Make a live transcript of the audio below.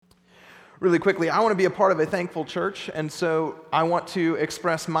Really quickly, I want to be a part of a thankful church, and so I want to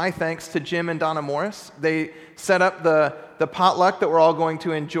express my thanks to Jim and Donna Morris. They set up the potluck that we're all going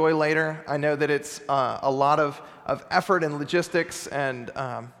to enjoy later. I know that it's a lot of effort and logistics, and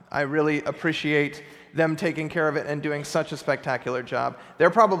I really appreciate them taking care of it and doing such a spectacular job. They're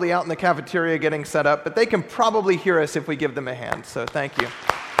probably out in the cafeteria getting set up, but they can probably hear us if we give them a hand, so thank you.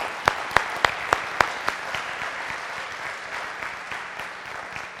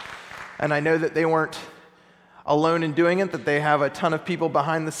 And I know that they weren't alone in doing it, that they have a ton of people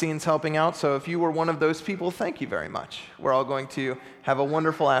behind the scenes helping out. So if you were one of those people, thank you very much. We're all going to have a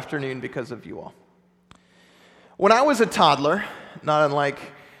wonderful afternoon because of you all. When I was a toddler, not unlike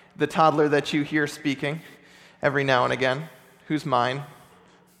the toddler that you hear speaking every now and again, who's mine.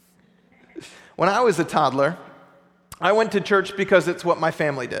 When I was a toddler, I went to church because it's what my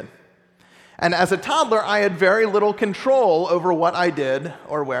family did. And as a toddler, I had very little control over what I did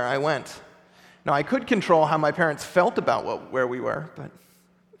or where I went. Now, I could control how my parents felt about where we were, but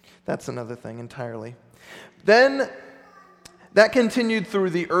that's another thing entirely. Then, that continued through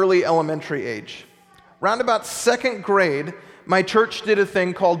the early elementary age. Round about second grade, my church did a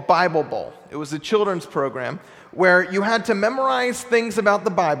thing called Bible Bowl. It was a children's program where you had to memorize things about the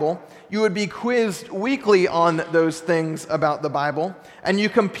Bible. You would be quizzed weekly on those things about the Bible, and you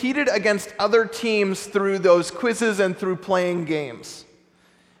competed against other teams through those quizzes and through playing games.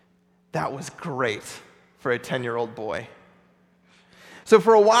 That was great for a 10-year-old boy. So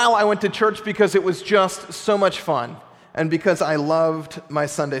for a while, I went to church because it was just so much fun, and because I loved my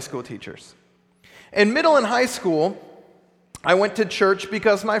Sunday school teachers. In middle and high school, I went to church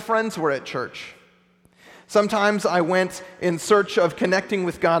because my friends were at church. Sometimes I went in search of connecting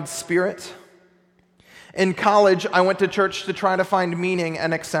with God's Spirit. In college, I went to church to try to find meaning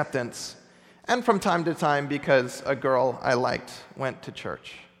and acceptance. And from time to time, because a girl I liked went to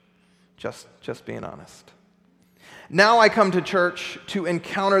church. Just being honest. Now I come to church to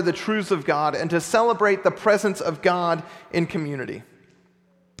encounter the truths of God and to celebrate the presence of God in community.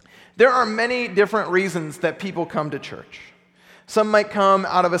 There are many different reasons that people come to church. Some might come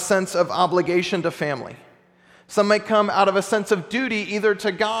out of a sense of obligation to family. Some might come out of a sense of duty either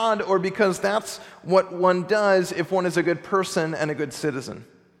to God or because that's what one does if one is a good person and a good citizen.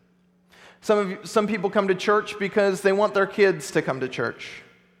 Some people come to church because they want their kids to come to church.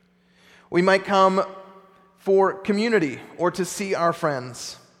 We might come for community or to see our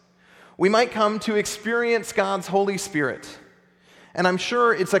friends. We might come to experience God's Holy Spirit. And I'm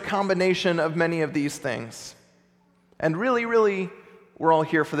sure it's a combination of many of these things. And really, we're all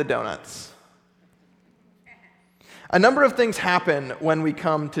here for the donuts. A number of things happen when we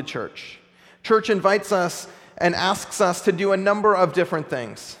come to church. Church invites us and asks us to do a number of different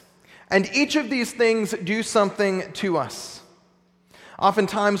things. And each of these things do something to us.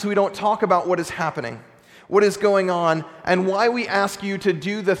 Oftentimes, we don't talk about what is happening, what is going on, and why we ask you to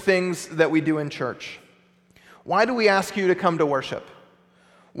do the things that we do in church. Why do we ask you to come to worship?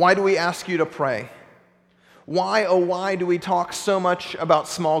 Why do we ask you to pray? Why, oh why, do we talk so much about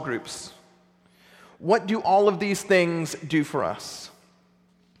small groups? What do all of these things do for us?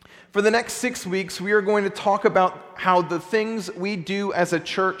 For the next 6 weeks, we are going to talk about how the things we do as a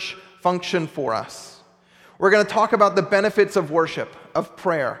church function for us. We're going to talk about the benefits of worship, of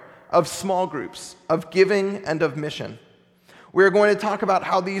prayer, of small groups, of giving, and of mission. We're going to talk about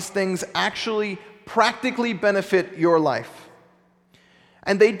how these things actually practically benefit your life.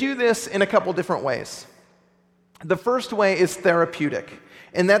 And they do this in a couple different ways. The first way is therapeutic,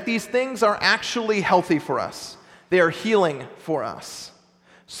 in that these things are actually healthy for us. They are healing for us.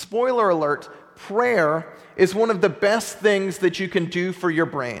 Spoiler alert, prayer is one of the best things that you can do for your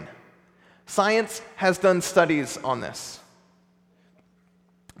brain. Science has done studies on this.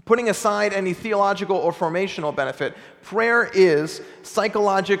 Putting aside any theological or formational benefit, prayer is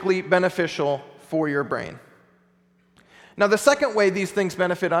psychologically beneficial for your brain. Now, the second way these things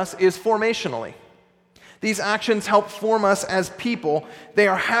benefit us is formationally. These actions help form us as people. They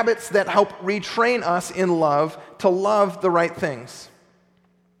are habits that help retrain us in love to love the right things.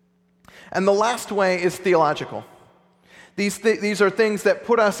 And the last way is theological. These are things that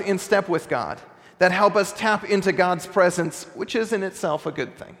put us in step with God, that help us tap into God's presence, which is in itself a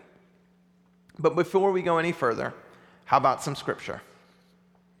good thing. But before we go any further, how about some scripture?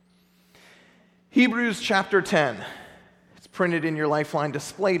 Hebrews chapter 10. It's printed in your Lifeline,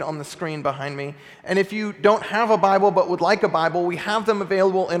 displayed on the screen behind me. And if you don't have a Bible but would like a Bible, we have them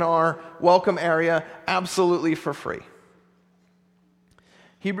available in our welcome area absolutely for free.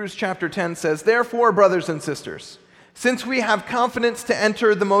 Hebrews chapter 10 says, "Therefore, brothers and sisters, since we have confidence to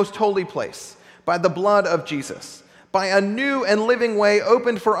enter the most holy place by the blood of Jesus, by a new and living way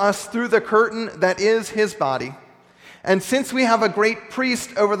opened for us through the curtain that is his body. And since we have a great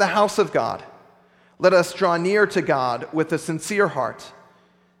priest over the house of God, let us draw near to God with a sincere heart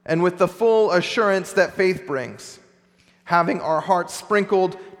and with the full assurance that faith brings, having our hearts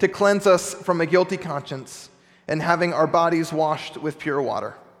sprinkled to cleanse us from a guilty conscience and having our bodies washed with pure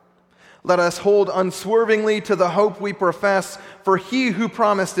water. Let us hold unswervingly to the hope we profess, for he who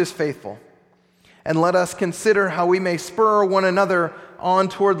promised is faithful. And let us consider how we may spur one another on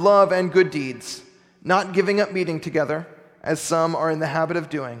toward love and good deeds, not giving up meeting together, as some are in the habit of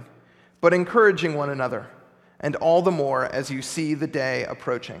doing, but encouraging one another, and all the more as you see the day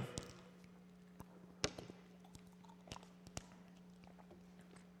approaching.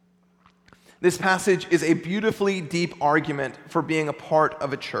 This passage is a beautifully deep argument for being a part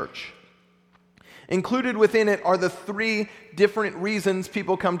of a church. Included within it are the three different reasons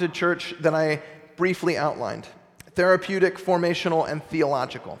people come to church that I briefly outlined: therapeutic, formational, and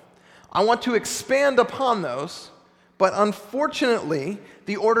theological. I want to expand upon those, but unfortunately,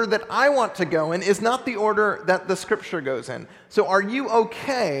 the order that I want to go in is not the order that the scripture goes in. So are you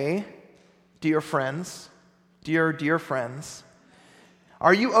okay, dear friends, dear friends?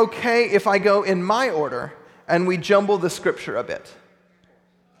 Are you okay if I go in my order and we jumble the scripture a bit?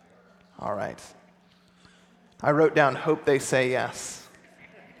 All right. I wrote down, hope they say yes.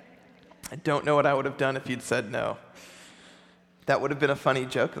 I don't know what I would have done if you'd said no. That would have been a funny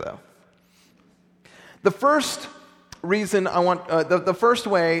joke, though. The first reason the first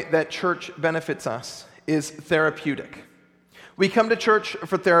way that church benefits us is therapeutic. We come to church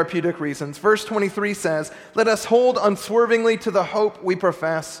for therapeutic reasons. Verse 23 says, "Let us hold unswervingly to the hope we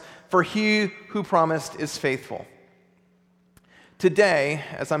profess, for he who promised is faithful." Today,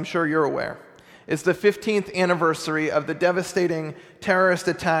 as I'm sure you're aware, is the 15th anniversary of the devastating terrorist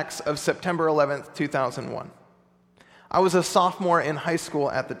attacks of September 11th, 2001. I was a sophomore in high school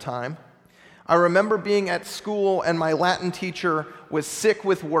at the time. I remember being at school and my Latin teacher was sick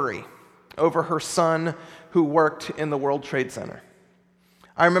with worry over her son who worked in the World Trade Center.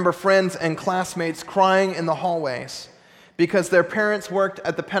 I remember friends and classmates crying in the hallways because their parents worked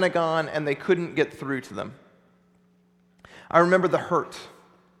at the Pentagon and they couldn't get through to them. I remember the hurt.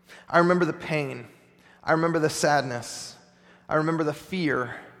 I remember the pain. I remember the sadness. I remember the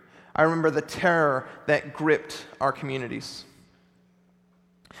fear. I remember the terror that gripped our communities.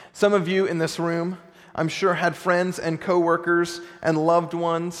 Some of you in this room, I'm sure, had friends and coworkers and loved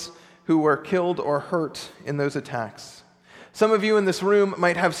ones who were killed or hurt in those attacks. Some of you in this room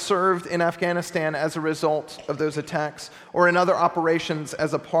might have served in Afghanistan as a result of those attacks or in other operations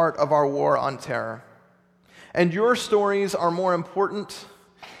as a part of our war on terror. And your stories are more important,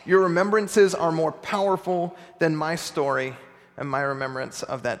 your remembrances are more powerful than my story and my remembrance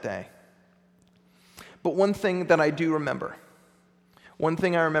of that day. But one thing that I do remember, one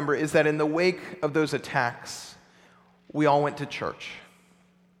thing I remember is that in the wake of those attacks, we all went to church.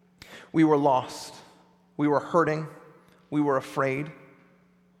 We were lost. We were hurting. We were afraid.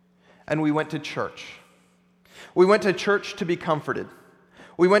 And we went to church. We went to church to be comforted.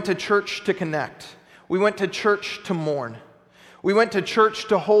 We went to church to connect. We went to church to mourn. We went to church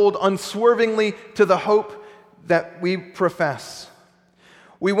to hold unswervingly to the hope that we profess.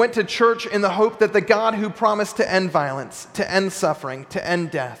 We went to church in the hope that the God who promised to end violence, to end suffering, to end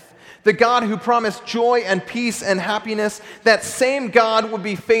death, the God who promised joy and peace and happiness, that same God would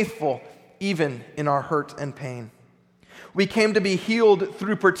be faithful even in our hurt and pain. We came to be healed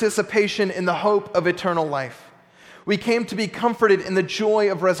through participation in the hope of eternal life. We came to be comforted in the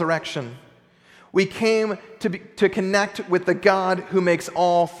joy of resurrection. We came to connect with the God who makes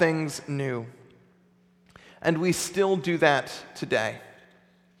all things new. And we still do that today.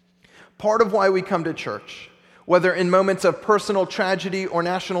 Part of why we come to church, whether in moments of personal tragedy or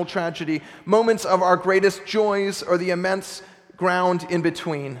national tragedy, moments of our greatest joys or the immense ground in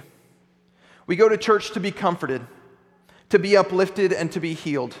between, we go to church to be comforted, to be uplifted, and to be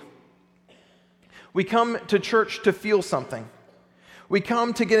healed. We come to church to feel something. We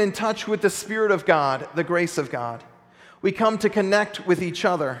come to get in touch with the Spirit of God, the grace of God. We come to connect with each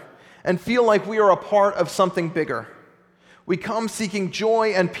other and feel like we are a part of something bigger. We come seeking joy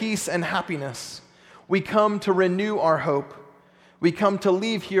and peace and happiness. We come to renew our hope. We come to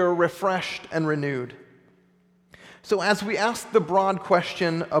leave here refreshed and renewed. So as we ask the broad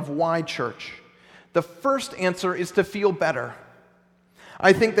question of why church, the first answer is to feel better.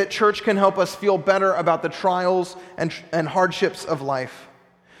 I think that church can help us feel better about the trials and hardships of life.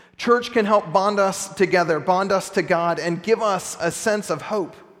 Church can help bond us together, bond us to God, and give us a sense of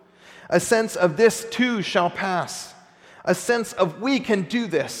hope, a sense of this too shall pass, a sense of we can do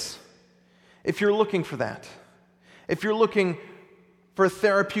this. If you're looking for that, if you're looking for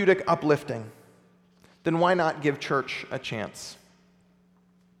therapeutic uplifting, then why not give church a chance?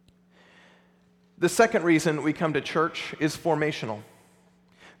 The second reason we come to church is formational.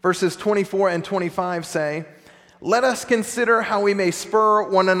 Verses 24 and 25 say, "Let us consider how we may spur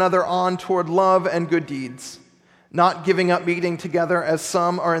one another on toward love and good deeds, not giving up meeting together as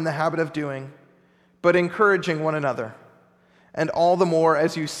some are in the habit of doing, but encouraging one another, and all the more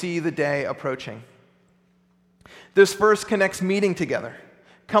as you see the day approaching." This verse connects meeting together,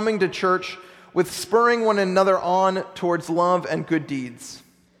 coming to church, with spurring one another on towards love and good deeds.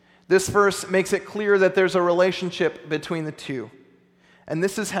 This verse makes it clear that there's a relationship between the two, and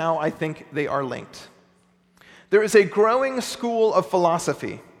this is how I think they are linked. There is a growing school of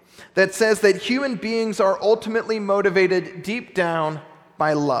philosophy that says that human beings are ultimately motivated deep down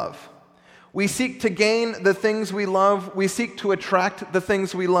by love. We seek to gain the things we love. We seek to attract the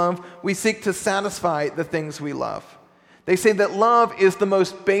things we love. We seek to satisfy the things we love. They say that love is the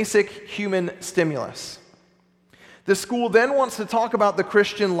most basic human stimulus. The school then wants to talk about the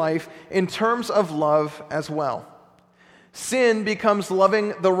Christian life in terms of love as well. Sin becomes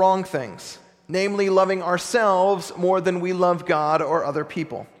loving the wrong things, namely loving ourselves more than we love God or other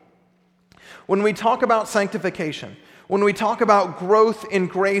people. When we talk about sanctification, when we talk about growth in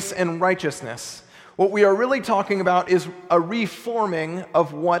grace and righteousness, what we are really talking about is a reforming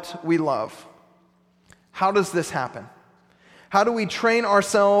of what we love. How does this happen? How do we train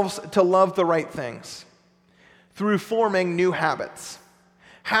ourselves to love the right things? Through forming new habits.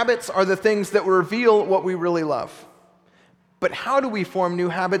 Habits are the things that reveal what we really love. But how do we form new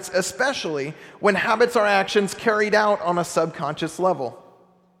habits, especially when habits are actions carried out on a subconscious level?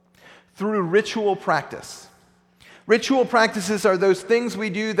 Through ritual practice. Ritual practices are those things we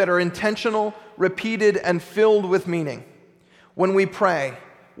do that are intentional, repeated, and filled with meaning. When we pray,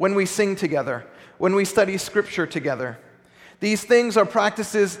 when we sing together, when we study scripture together. These things are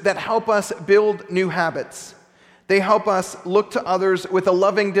practices that help us build new habits. They help us look to others with a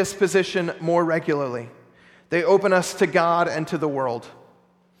loving disposition more regularly. They open us to God and to the world.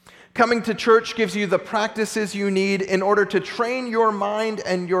 Coming to church gives you the practices you need in order to train your mind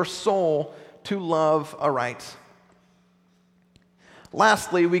and your soul to love aright.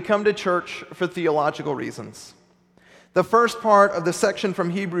 Lastly, we come to church for theological reasons. The first part of the section from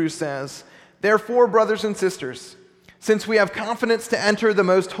Hebrews says, "Therefore, brothers and sisters, since we have confidence to enter the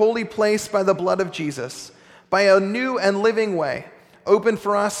most holy place by the blood of Jesus, by a new and living way, opened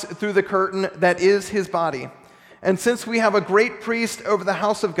for us through the curtain that is his body, and since we have a great priest over the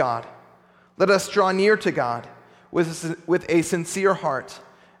house of God, let us draw near to God with a sincere heart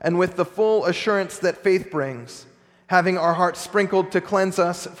and with the full assurance that faith brings, having our hearts sprinkled to cleanse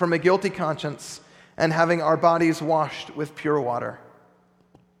us from a guilty conscience and having our bodies washed with pure water."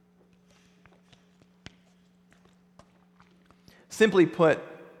 Simply put,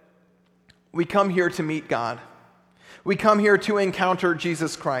 we come here to meet God. We come here to encounter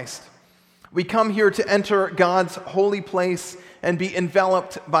Jesus Christ. We come here to enter God's holy place and be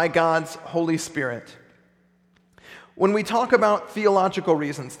enveloped by God's Holy Spirit. When we talk about theological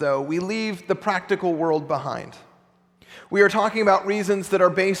reasons, though, we leave the practical world behind. We are talking about reasons that are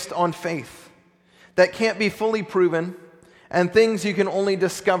based on faith, that can't be fully proven, and things you can only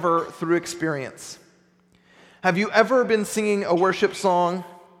discover through experience. Have you ever been singing a worship song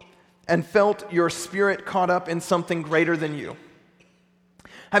and felt your spirit caught up in something greater than you?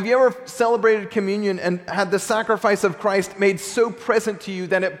 Have you ever celebrated communion and had the sacrifice of Christ made so present to you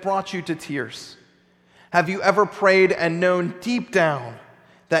that it brought you to tears? Have you ever prayed and known deep down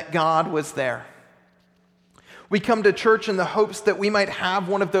that God was there? We come to church in the hopes that we might have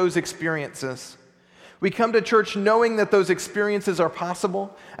one of those experiences. We come to church knowing that those experiences are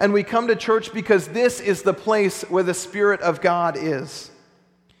possible, and we come to church because this is the place where the Spirit of God is.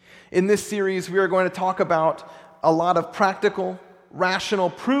 In this series, we are going to talk about a lot of practical, rational,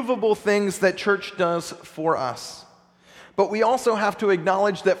 provable things that church does for us. But we also have to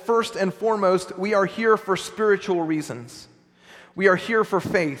acknowledge that first and foremost, we are here for spiritual reasons. We are here for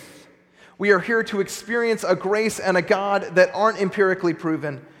faith. We are here to experience a grace and a God that aren't empirically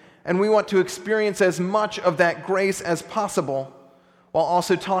proven, and we want to experience as much of that grace as possible while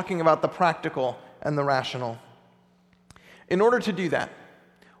also talking about the practical and the rational. In order to do that,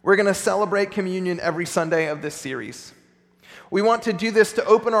 we're going to celebrate communion every Sunday of this series. We want to do this to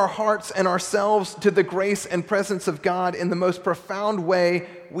open our hearts and ourselves to the grace and presence of God in the most profound way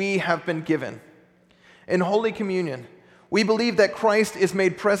we have been given. In Holy Communion, we believe that Christ is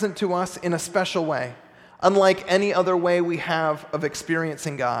made present to us in a special way, unlike any other way we have of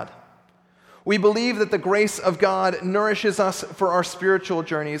experiencing God. We believe that the grace of God nourishes us for our spiritual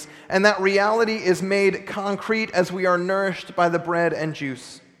journeys, and that reality is made concrete as we are nourished by the bread and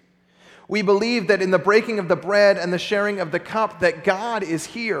juice. We believe that in the breaking of the bread and the sharing of the cup, that God is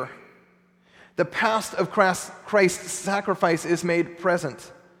here. The past of Christ's sacrifice is made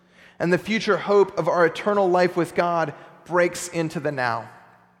present, and the future hope of our eternal life with God breaks into the now.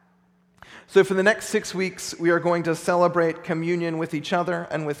 So for the next 6 weeks, we are going to celebrate communion with each other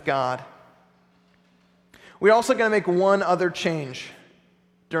and with God. We're also going to make one other change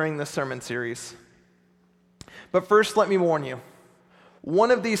during this sermon series. But first, let me warn you.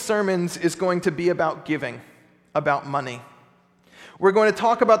 One of these sermons is going to be about giving, about money. We're going to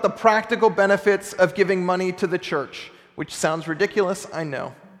talk about the practical benefits of giving money to the church, which sounds ridiculous, I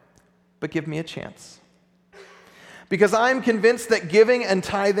know, but give me a chance. Because I'm convinced that giving and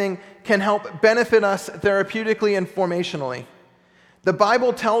tithing can help benefit us therapeutically and formationally. The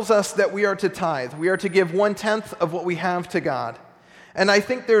Bible tells us that we are to tithe. We are to give 1/10 of what we have to God. And I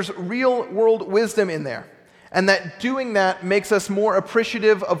think there's real world wisdom in there. And that doing that makes us more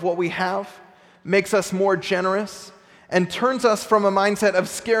appreciative of what we have, makes us more generous, and turns us from a mindset of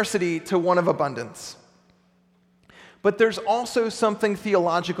scarcity to one of abundance. But there's also something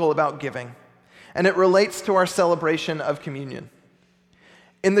theological about giving, and it relates to our celebration of communion.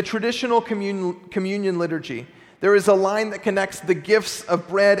 In the traditional communion liturgy, there is a line that connects the gifts of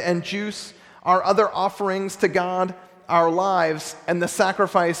bread and juice, our other offerings to God, our lives, and the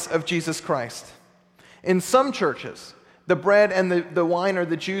sacrifice of Jesus Christ. In some churches, the bread and the wine or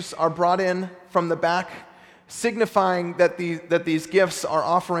the juice are brought in from the back, signifying that these gifts are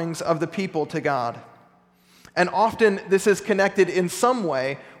offerings of the people to God. And often this is connected in some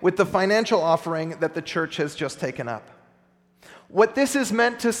way with the financial offering that the church has just taken up. What this is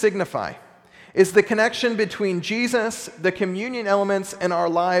meant to signify is the connection between Jesus, the communion elements, and our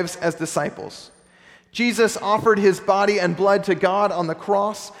lives as disciples. Jesus offered his body and blood to God on the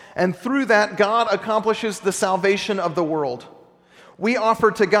cross, and through that, God accomplishes the salvation of the world. We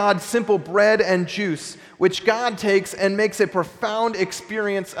offer to God simple bread and juice, which God takes and makes a profound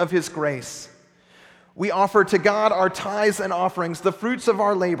experience of his grace. We offer to God our tithes and offerings, the fruits of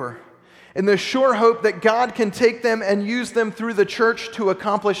our labor, in the sure hope that God can take them and use them through the church to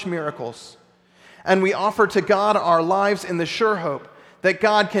accomplish miracles. And we offer to God our lives in the sure hope that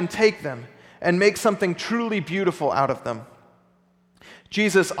God can take them and make something truly beautiful out of them.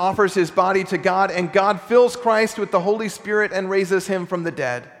 Jesus offers his body to God, and God fills Christ with the Holy Spirit and raises him from the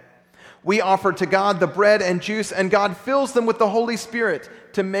dead. We offer to God the bread and juice, and God fills them with the Holy Spirit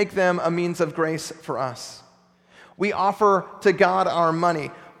to make them a means of grace for us. We offer to God our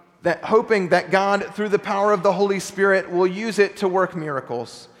money, hoping that God, through the power of the Holy Spirit, will use it to work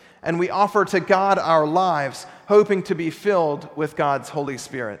miracles. And we offer to God our lives, hoping to be filled with God's Holy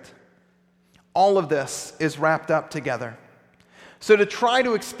Spirit. All of this is wrapped up together. So to try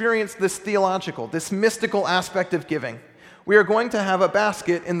to experience this theological, this mystical aspect of giving, we are going to have a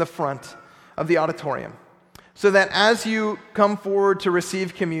basket in the front of the auditorium, so that as you come forward to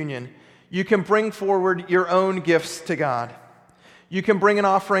receive communion, you can bring forward your own gifts to God. You can bring an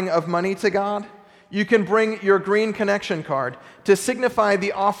offering of money to God. You can bring your green connection card to signify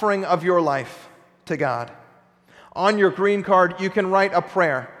the offering of your life to God. On your green card, you can write a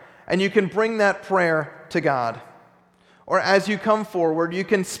prayer, and you can bring that prayer to God. Or as you come forward, you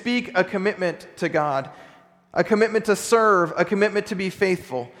can speak a commitment to God, a commitment to serve, a commitment to be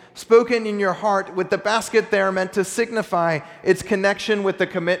faithful, spoken in your heart with the basket there meant to signify its connection with the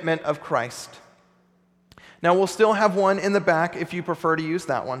commitment of Christ. Now, we'll still have one in the back if you prefer to use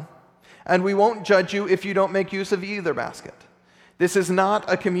that one. And we won't judge you if you don't make use of either basket. This is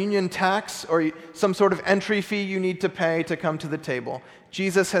not a communion tax or some sort of entry fee you need to pay to come to the table.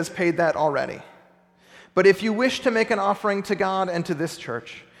 Jesus has paid that already. But if you wish to make an offering to God and to this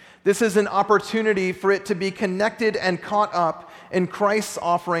church, this is an opportunity for it to be connected and caught up in Christ's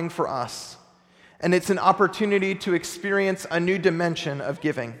offering for us. And it's an opportunity to experience a new dimension of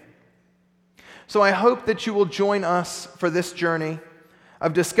giving. So I hope that you will join us for this journey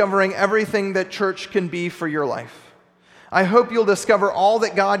of discovering everything that church can be for your life. I hope you'll discover all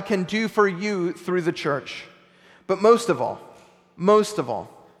that God can do for you through the church. But most of all,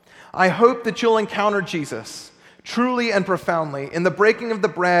 I hope that you'll encounter Jesus truly and profoundly in the breaking of the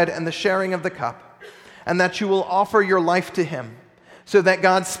bread and the sharing of the cup, and that you will offer your life to him so that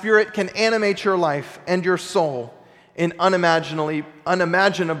God's Spirit can animate your life and your soul in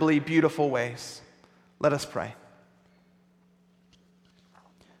unimaginably beautiful ways. Let us pray.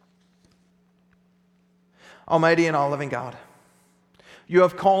 Almighty and all-loving God, you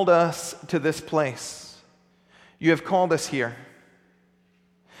have called us to this place. You have called us here.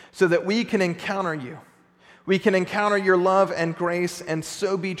 so that we can encounter you. We can encounter your love and grace and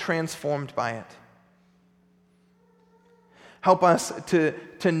so be transformed by it. Help us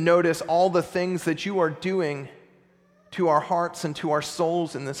to notice all the things that you are doing to our hearts and to our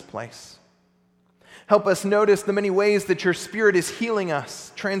souls in this place. Help us notice the many ways that your Spirit is healing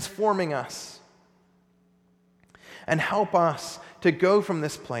us, transforming us. And help us to go from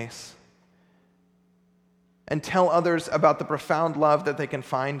this place and tell others about the profound love that they can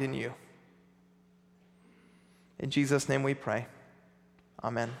find in you. In Jesus' name we pray.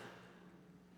 Amen.